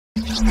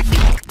Cześć,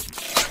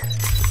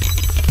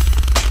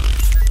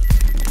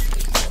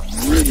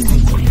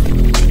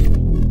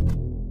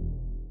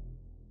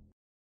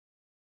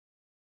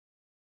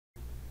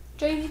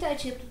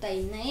 witajcie,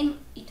 tutaj Name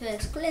i to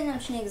jest kolejny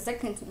odcinek z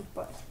Zakręconych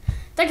porad.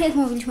 Tak jak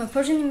mówiliśmy w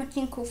poprzednim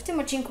odcinku, w tym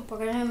odcinku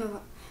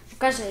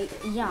pokażę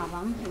ja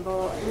Wam,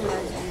 bo nie ma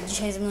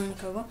dzisiaj ze mną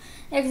nikogo,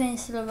 jak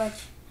zainstalować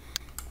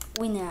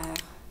WinRAR'a.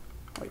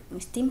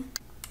 Mój Steam.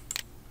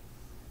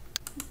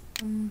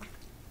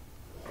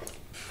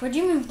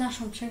 Wchodzimy w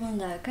naszą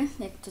przeglądarkę,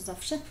 jak to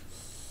zawsze.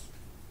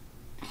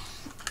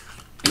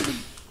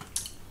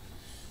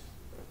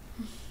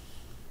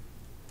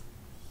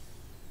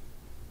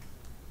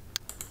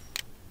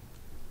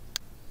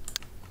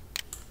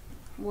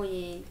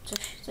 Ojej,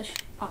 coś.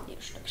 O,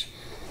 już dobrze.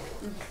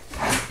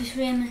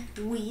 Wpisujemy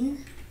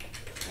Win.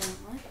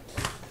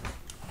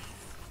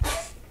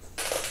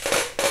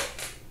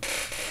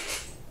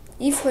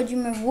 I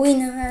wchodzimy w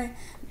WinRAR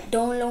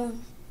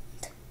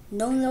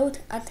download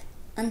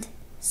and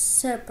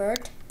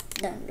support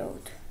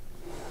download.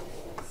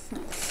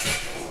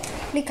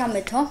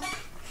 Klikamy to.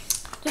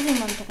 Tutaj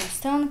mam taką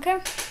stronkę.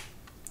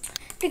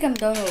 Klikam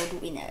download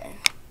WinRAR.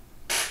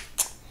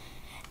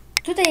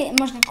 Tutaj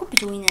można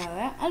kupić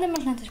WinRAR'a, ale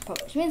można też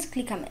pobrać, więc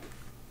klikamy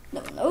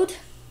download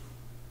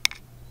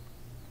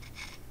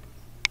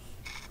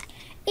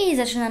i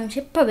zaczyna nam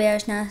się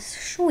pobierać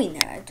nasz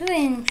WinRAR.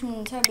 Tutaj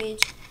musimy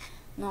zrobić,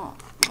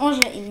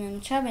 może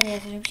innym trzeba będzie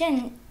zrobić.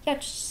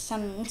 Ja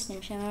sam nic nie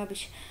musiałem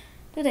robić.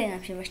 Tutaj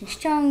nam się właśnie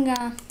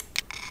ściąga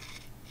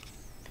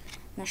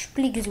nasz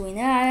plik z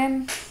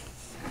WinRAR'em.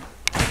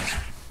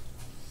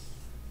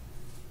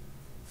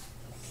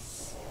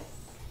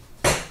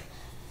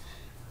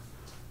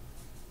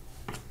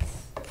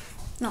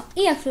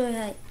 I jak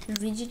tutaj już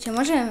widzicie,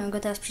 możemy go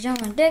teraz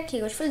przyciągnąć do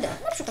jakiegoś foldera,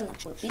 na przykład na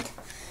pulpit.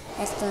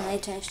 Jest to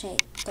najczęściej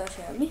to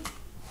się robi.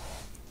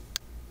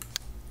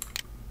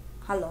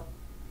 Halo.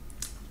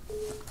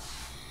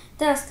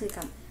 Teraz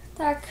klikamy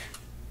tak.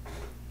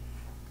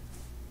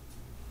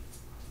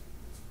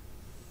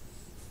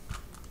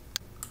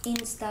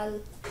 Install.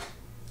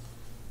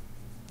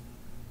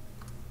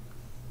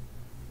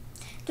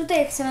 Tutaj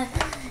jak chcemy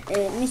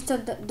mieć to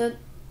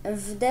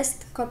w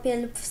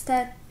desktopie lub w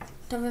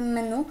startowym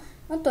menu,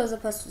 no to po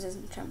prostu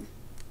zaznaczamy.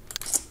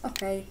 OK.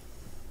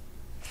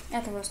 Ja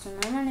to po prostu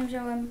normalnie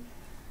wziąłem.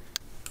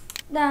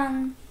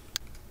 Done.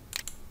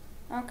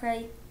 OK.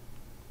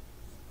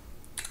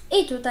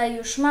 I tutaj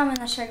już mamy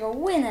naszego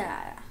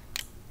WinRAR'a.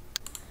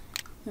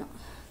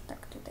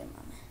 Tak tutaj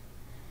mamy.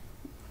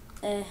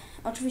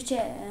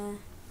 Oczywiście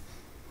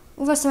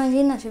u Was to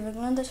będzie inaczej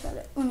wyglądać,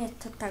 ale u mnie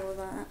to tak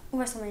wygląda. U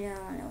Was to będzie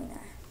normalnie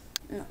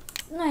WinRAR.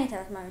 No i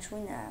teraz mamy już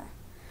WinRAR.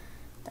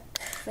 Tak,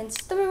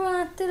 więc to by było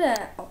na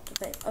tyle.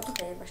 O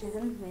tutaj właśnie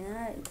ten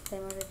WinRAR i tutaj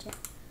możecie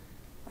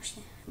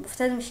właśnie, bo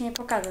wtedy mi się nie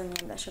pokazał, nie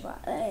wiem dlaczego,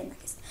 ale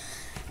jednak jest.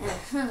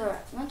 No dobra,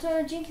 no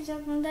to dzięki za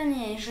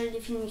oglądanie.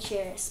 Jeżeli filmik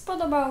się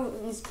spodobał,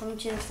 nie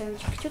zapomnijcie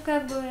zostawić kciuka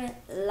w górę,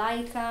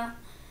 lajka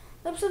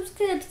lub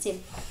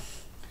subskrypcji.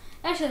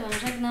 Ja się z Wami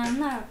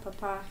żegnam,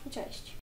 pa i cześć.